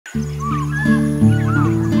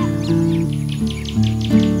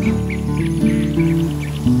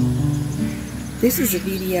This is a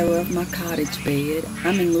video of my cottage bed.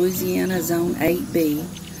 I'm in Louisiana Zone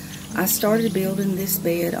 8B. I started building this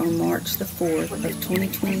bed on March the 4th of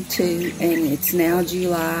 2022, and it's now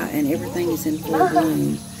July and everything is in full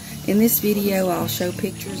bloom. In this video I'll show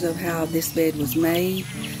pictures of how this bed was made,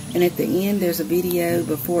 and at the end there's a video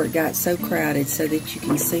before it got so crowded so that you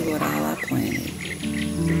can see what all I planted.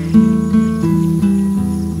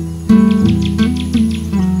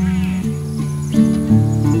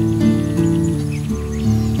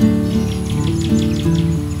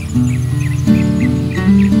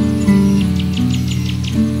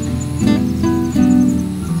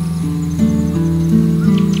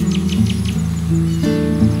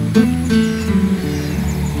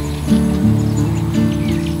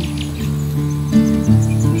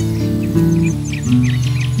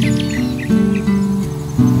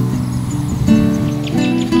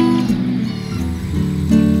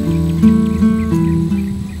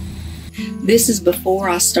 This is before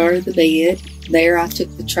I started the bed. There I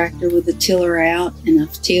took the tractor with the tiller out and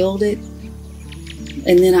I've tilled it.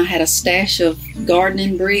 And then I had a stash of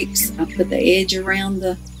gardening bricks. I put the edge around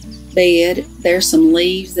the bed. There's some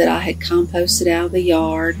leaves that I had composted out of the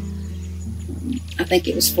yard. I think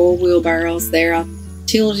it was 4 wheelbarrows there. I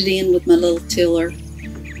tilled it in with my little tiller.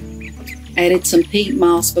 Added some peat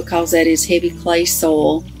moss because that is heavy clay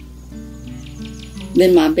soil.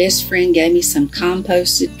 Then my best friend gave me some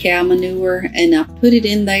composted cow manure, and I put it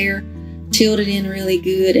in there, tilled it in really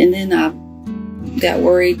good, and then I got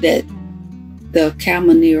worried that the cow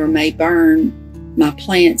manure may burn my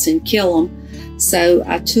plants and kill them. So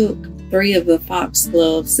I took 3 of the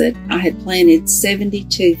foxgloves that I had planted,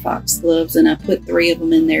 72 foxgloves, and I put 3 of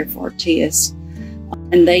them in there for a test.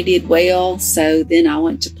 And they did well, so then I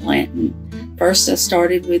went to planting. First I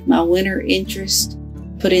started with my winter interest,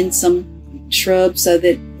 put in some shrubs so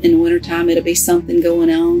that in the wintertime it'll be something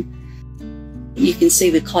going on. You can see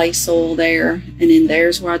the clay soil there, and then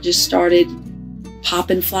there's where I just started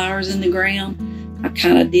popping flowers in the ground. I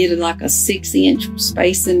kind of did like a 6-inch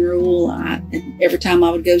spacing rule. And every time I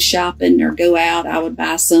would go shopping or go out, I would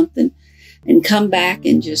buy something and come back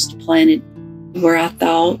and just plant it where I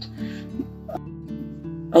thought.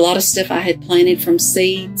 A lot of stuff I had planted from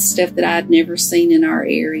seeds, stuff that I'd never seen in our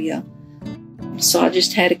area. So I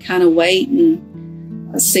just had to kind of wait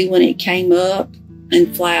and see when it came up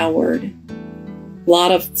and flowered. A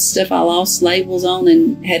lot of stuff I lost labels on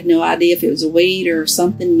and had no idea if it was a weed or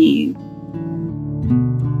something new.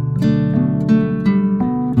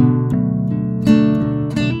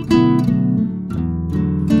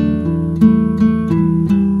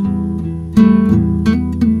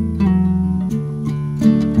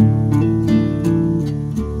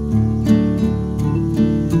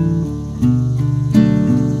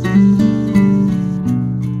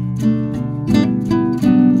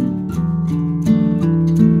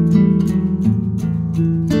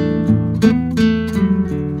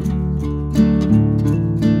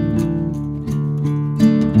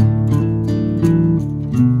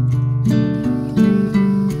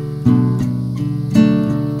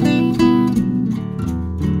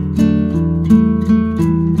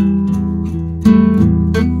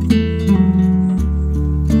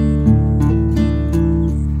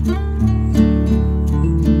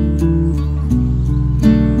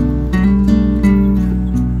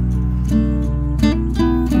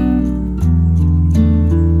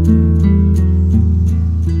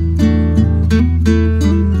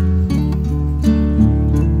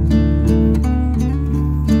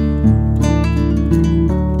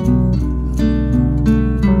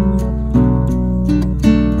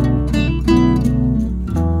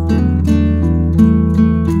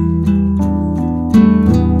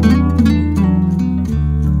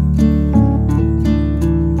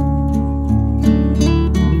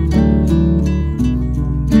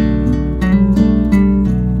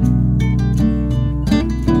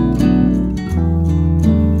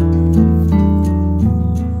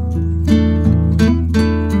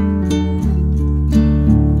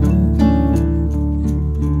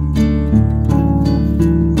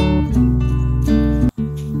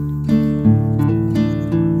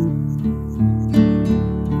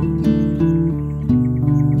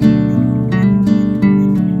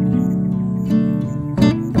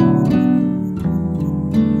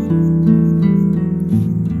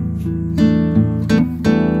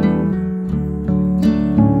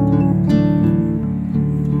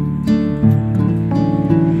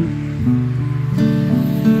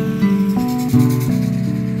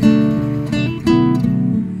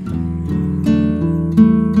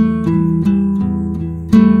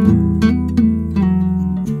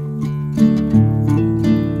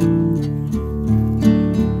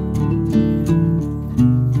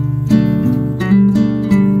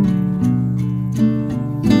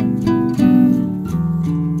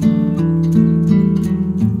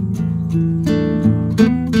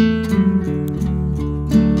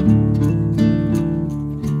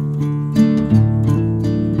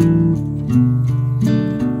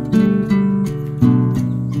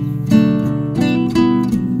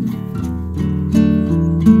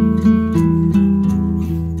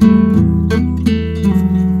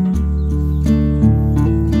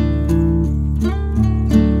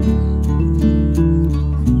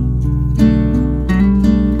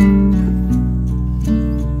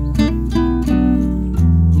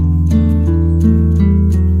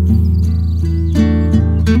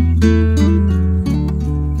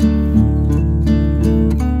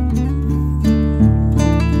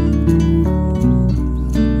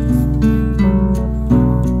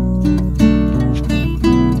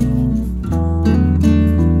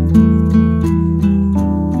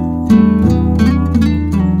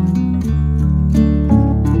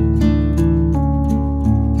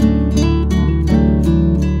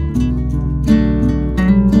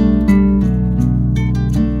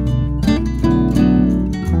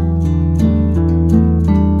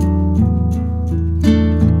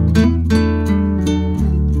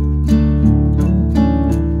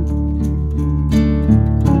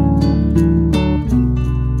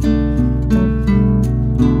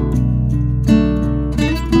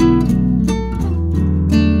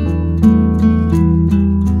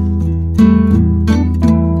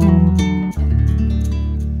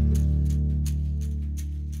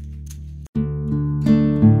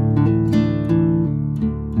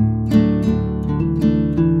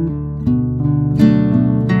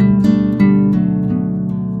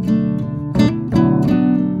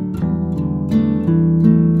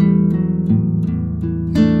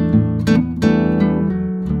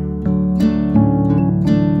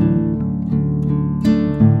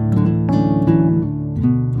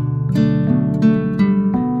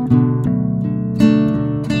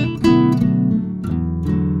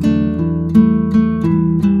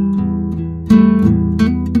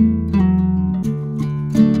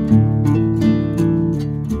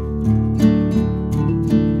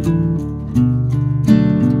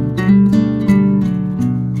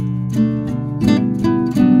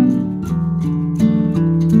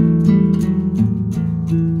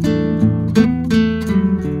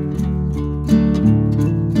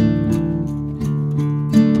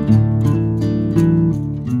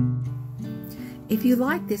 you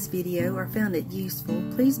liked this video or found it useful,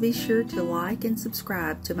 please be sure to like and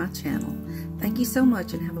subscribe to my channel. Thank you so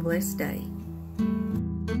much and have a blessed day.